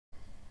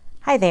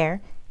Hi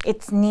there,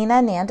 it's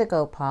Nina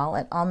Nandagopal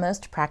at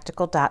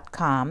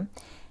almostpractical.com,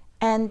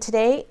 and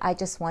today I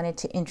just wanted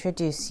to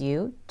introduce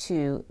you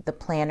to the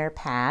Planner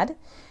Pad,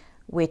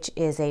 which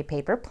is a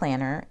paper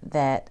planner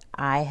that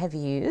I have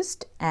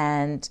used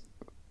and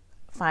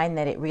find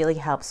that it really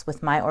helps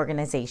with my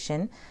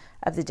organization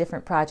of the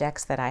different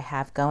projects that I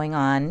have going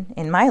on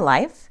in my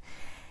life.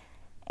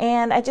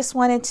 And I just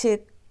wanted to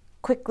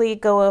quickly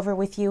go over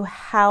with you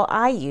how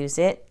I use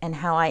it and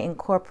how I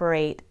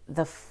incorporate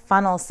the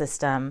funnel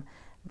system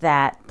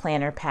that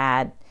Planner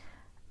Pad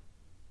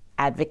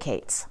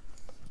advocates.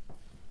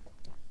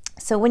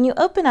 So when you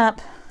open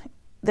up,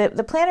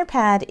 the Planner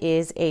Pad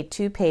is a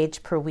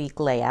 2-page per week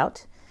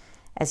layout,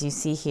 as you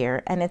see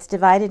here, and it's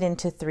divided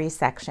into 3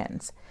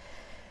 sections.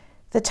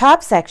 The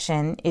top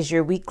section is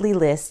your weekly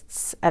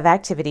lists of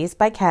activities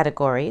by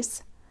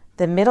categories.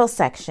 The middle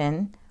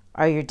section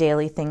are your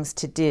daily things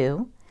to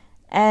do.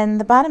 And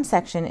the bottom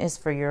section is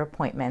for your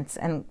appointments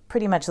and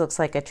pretty much looks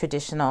like a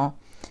traditional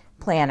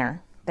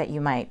planner that you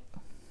might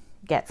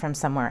get from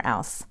somewhere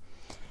else.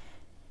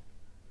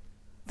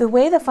 The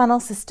way the funnel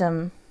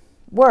system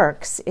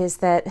works is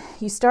that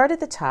you start at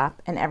the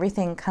top and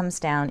everything comes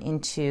down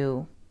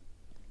into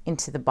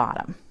the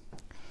bottom.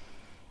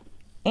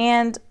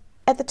 And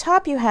at the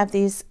top you have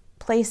these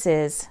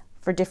places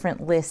for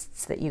different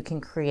lists that you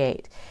can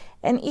create.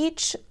 And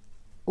each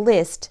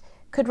list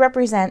could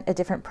represent a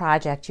different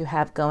project you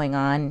have going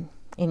on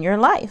in your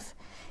life.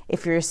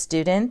 If you're a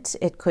student,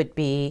 it could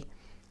be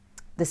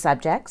the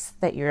subjects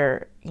that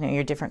your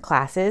different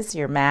classes,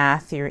 your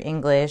math, your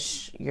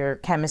English, your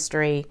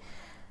chemistry,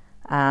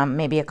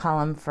 maybe a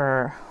column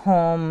for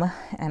home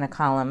and a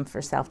column for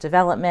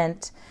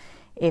self-development.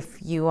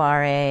 If you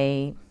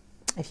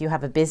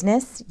have a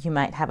business, you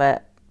might have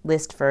a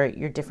list for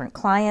your different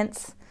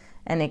clients,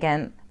 and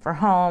again, for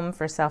home,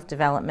 for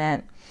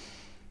self-development.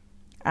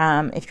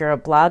 If you're a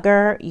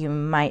blogger, you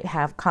might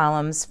have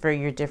columns for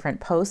your different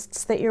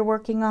posts that you're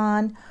working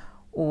on,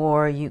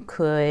 or you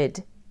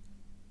could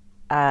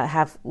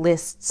have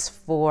lists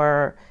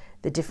for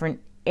the different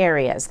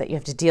areas that you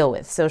have to deal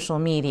with: social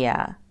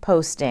media,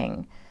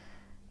 posting,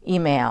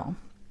 email.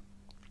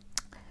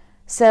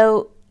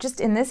 So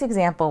just in this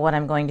example, what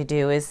I'm going to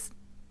do is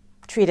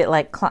treat it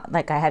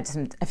like I had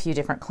a few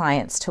different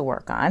clients to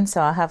work on.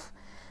 So I'll have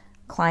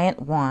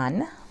client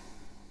 1,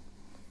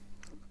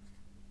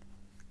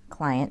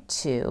 client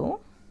 2,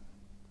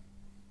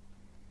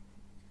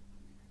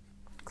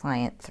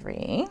 client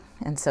 3,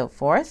 and so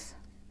forth,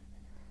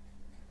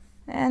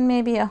 and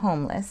maybe a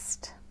home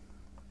list.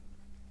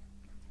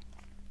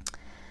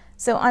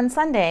 So on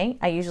Sunday,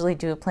 I usually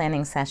do a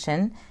planning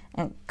session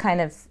and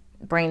kind of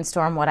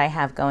brainstorm what I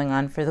have going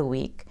on for the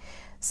week.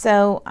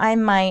 So I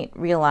might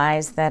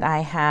realize that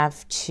I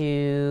have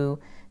to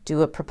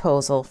do a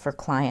proposal for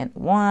client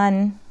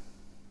 1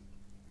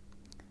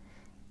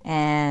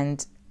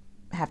 and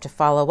have to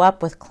follow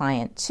up with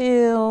client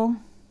 2,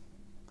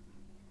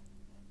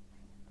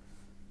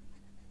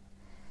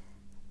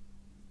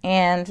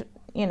 and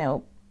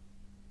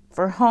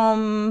for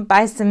home,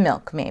 buy some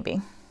milk maybe.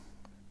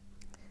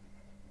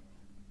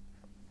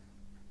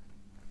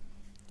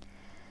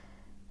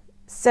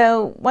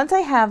 So once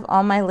I have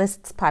all my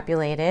lists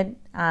populated,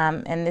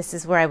 and this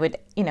is where I would,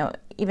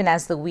 even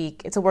as the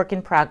week, it's a work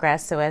in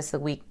progress, so as the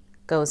week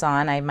goes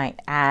on, I might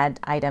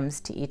add items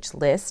to each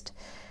list.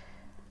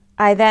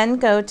 I then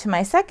go to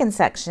my second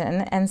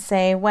section and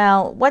say,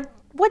 well,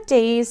 what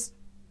days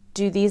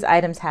do these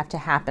items have to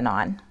happen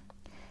on?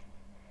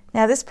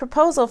 Now this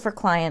proposal for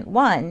client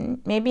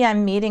 1, maybe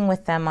I'm meeting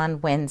with them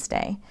on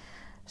Wednesday.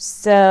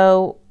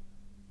 So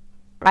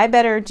I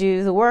better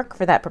do the work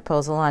for that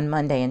proposal on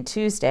Monday and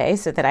Tuesday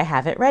so that I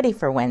have it ready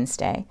for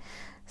Wednesday.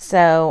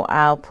 So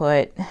I'll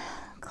put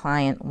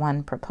client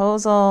 1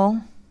 proposal,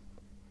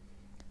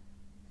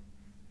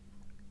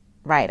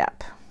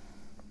 write-up.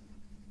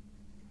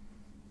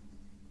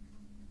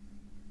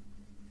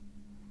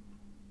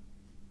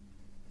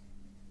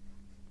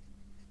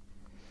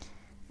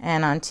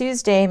 And on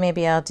Tuesday,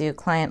 maybe I'll do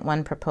client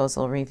 1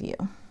 proposal review.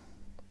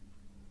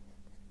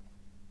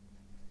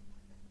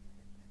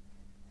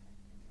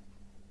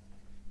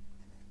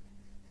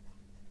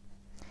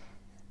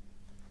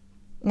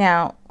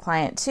 Now,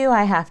 client 2,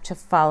 I have to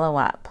follow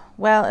up.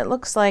 Well, it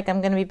looks like I'm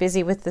going to be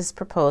busy with this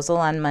proposal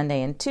on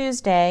Monday and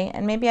Tuesday,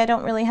 and maybe I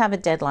don't really have a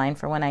deadline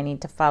for when I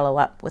need to follow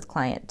up with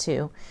client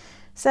 2.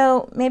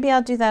 So maybe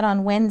I'll do that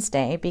on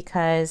Wednesday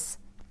because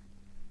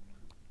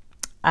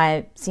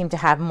I seem to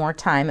have more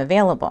time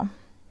available.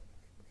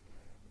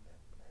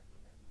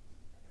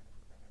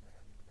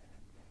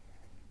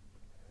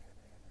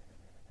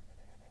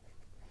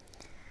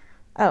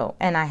 Oh,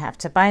 and I have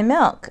to buy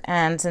milk.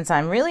 And since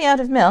I'm really out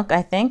of milk,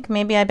 I think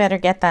maybe I better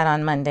get that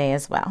on Monday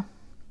as well.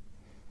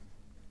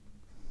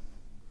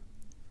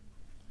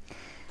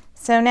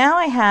 So now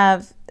I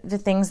have the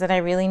things that I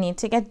really need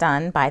to get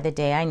done by the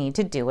day I need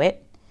to do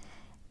it.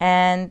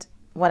 And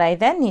what I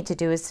then need to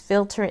do is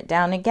filter it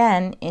down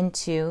again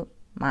into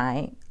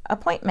my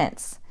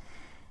appointments.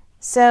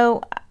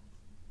 So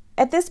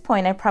at this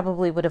point, I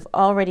probably would have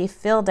already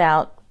filled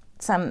out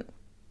some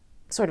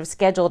sort of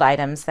scheduled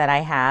items that I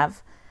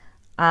have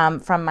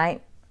from my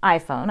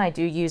iPhone. I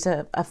do use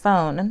a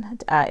phone,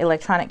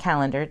 electronic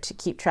calendar to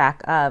keep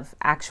track of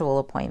actual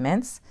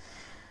appointments.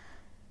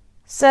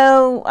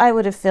 So I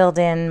would have filled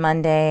in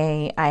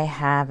Monday, I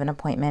have an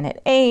appointment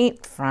at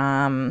 8,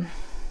 from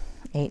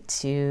 8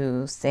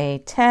 to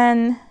say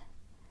 10.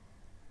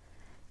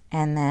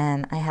 And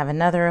then I have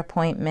another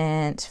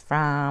appointment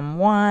from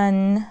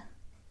 1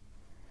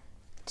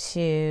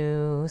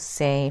 to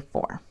say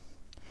 4.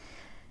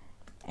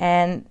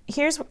 And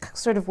here's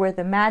sort of where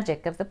the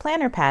magic of the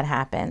planner pad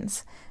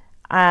happens.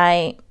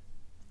 I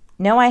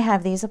know I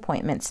have these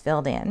appointments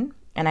filled in,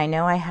 and I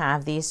know I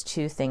have these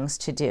 2 things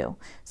to do.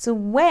 So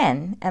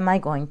when am I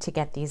going to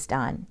get these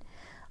done?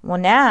 Well,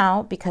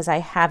 now, because I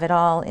have it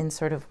all in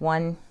sort of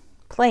one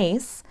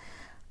place,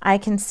 I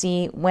can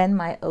see when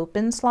my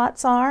open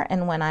slots are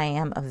and when I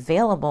am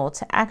available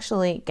to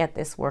actually get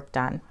this work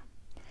done.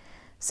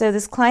 So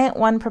this client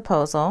 1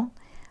 proposal,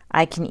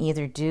 I can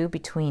either do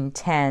between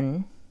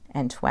 10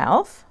 and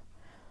 12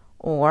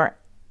 or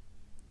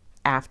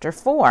after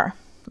 4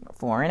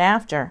 and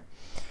after.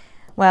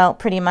 Well,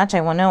 pretty much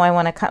I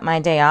want to cut my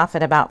day off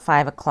at about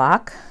 5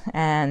 o'clock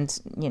and,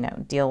 you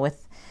know, deal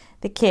with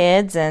the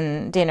kids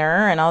and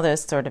dinner and all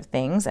those sort of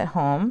things at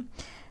home.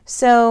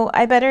 So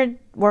I better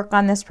work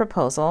on this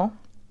proposal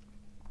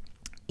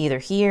either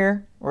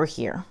here or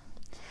here.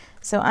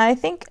 So I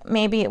think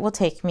maybe it will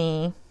take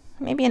me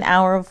maybe an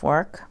hour of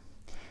work.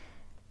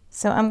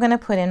 So I'm going to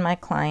put in my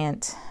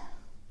client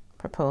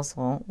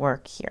proposal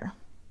work here.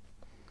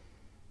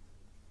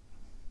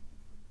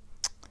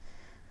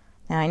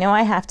 Now I know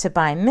I have to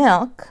buy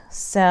milk,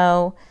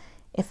 so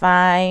it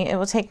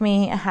will take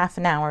me a half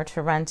an hour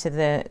to run to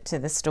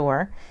the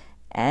store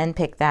and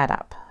pick that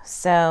up.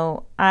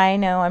 So I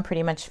know I'm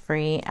pretty much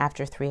free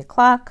after 3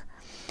 o'clock.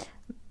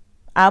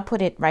 I'll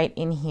put it right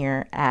in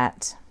here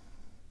at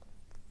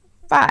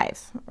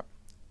 5.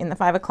 In the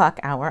 5 o'clock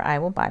hour, I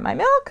will buy my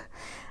milk,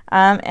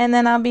 and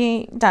then I'll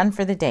be done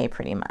for the day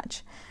pretty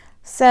much.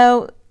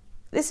 So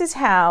this is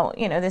how,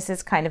 you know, this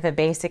is kind of a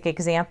basic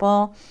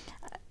example.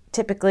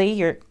 Typically,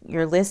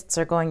 your lists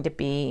are going to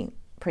be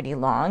pretty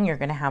long. You're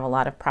going to have a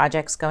lot of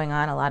projects going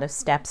on, a lot of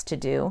steps to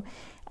do.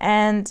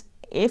 And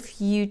if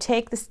you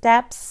take the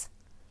steps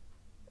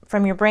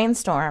from your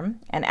brainstorm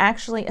and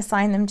actually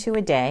assign them to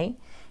a day,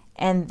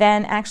 and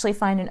then actually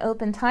find an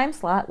open time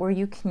slot where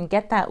you can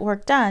get that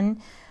work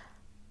done,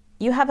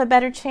 you have a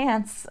better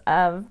chance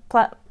of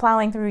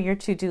plowing through your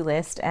to-do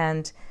list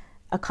and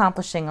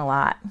accomplishing a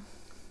lot.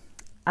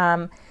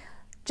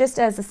 Just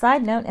as a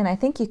side note, and I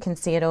think you can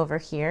see it over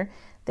here,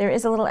 there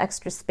is a little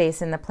extra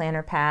space in the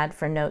planner pad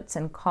for notes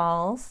and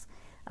calls,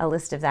 a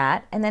list of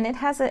that. And then it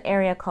has an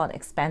area called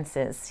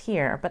expenses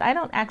here, but I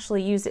don't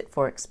actually use it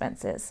for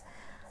expenses.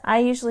 I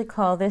usually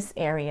call this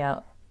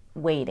area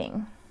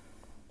waiting.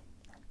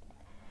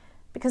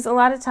 Because a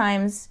lot of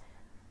times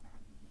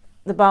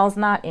the ball's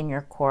not in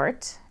your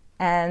court,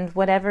 and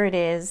whatever it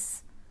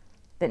is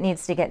that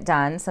needs to get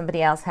done,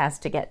 somebody else has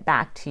to get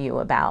back to you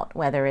about,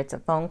 whether it's a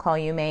phone call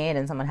you made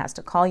and someone has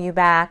to call you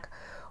back,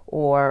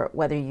 or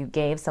whether you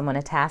gave someone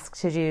a task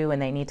to do and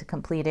they need to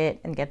complete it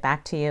and get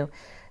back to you.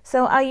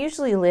 So I'll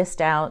usually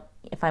list out,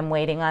 if I'm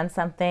waiting on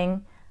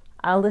something,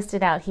 I'll list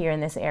it out here in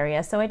this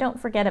area so I don't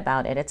forget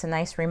about it. It's a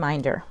nice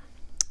reminder.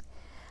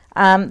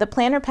 The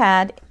planner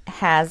pad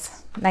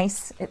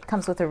it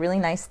comes with a really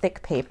nice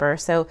thick paper,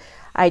 so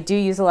I do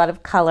use a lot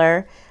of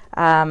color,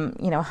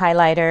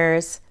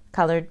 highlighters,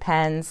 colored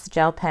pens,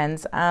 gel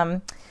pens.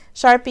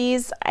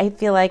 Sharpies, I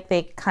feel like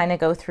they kind of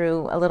go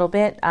through a little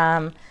bit,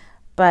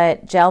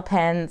 but gel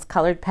pens,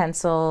 colored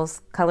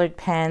pencils, colored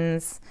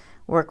pens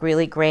work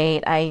really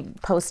great. I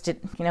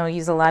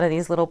use a lot of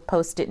these little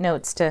Post-it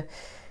notes to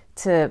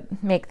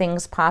make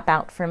things pop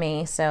out for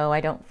me so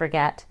I don't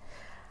forget.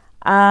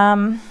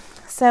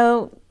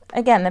 So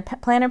again, the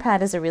planner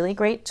pad is a really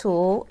great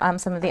tool.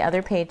 Some of the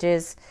other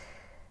pages,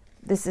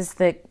 this is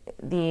at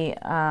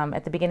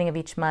the beginning of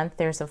each month,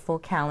 there's a full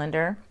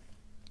calendar.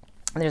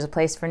 There's a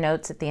place for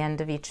notes at the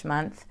end of each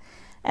month.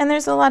 And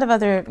there's a lot of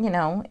other,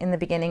 in the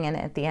beginning and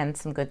at the end,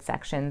 some good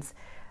sections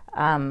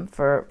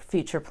for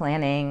future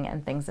planning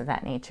and things of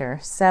that nature.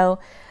 So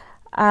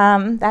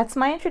that's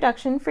my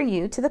introduction for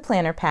you to the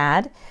planner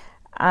pad.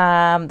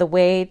 The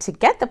way to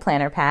get the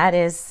planner pad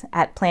is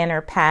at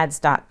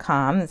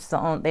plannerpads.com.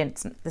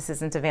 This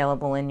isn't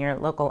available in your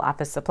local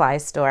office supply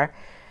store.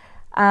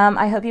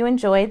 I hope you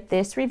enjoyed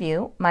this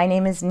review. My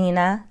name is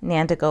Nina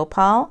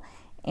Nandagopal,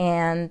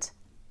 and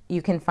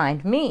you can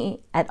find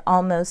me at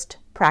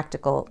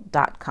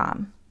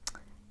almostpractical.com.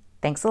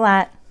 Thanks a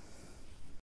lot.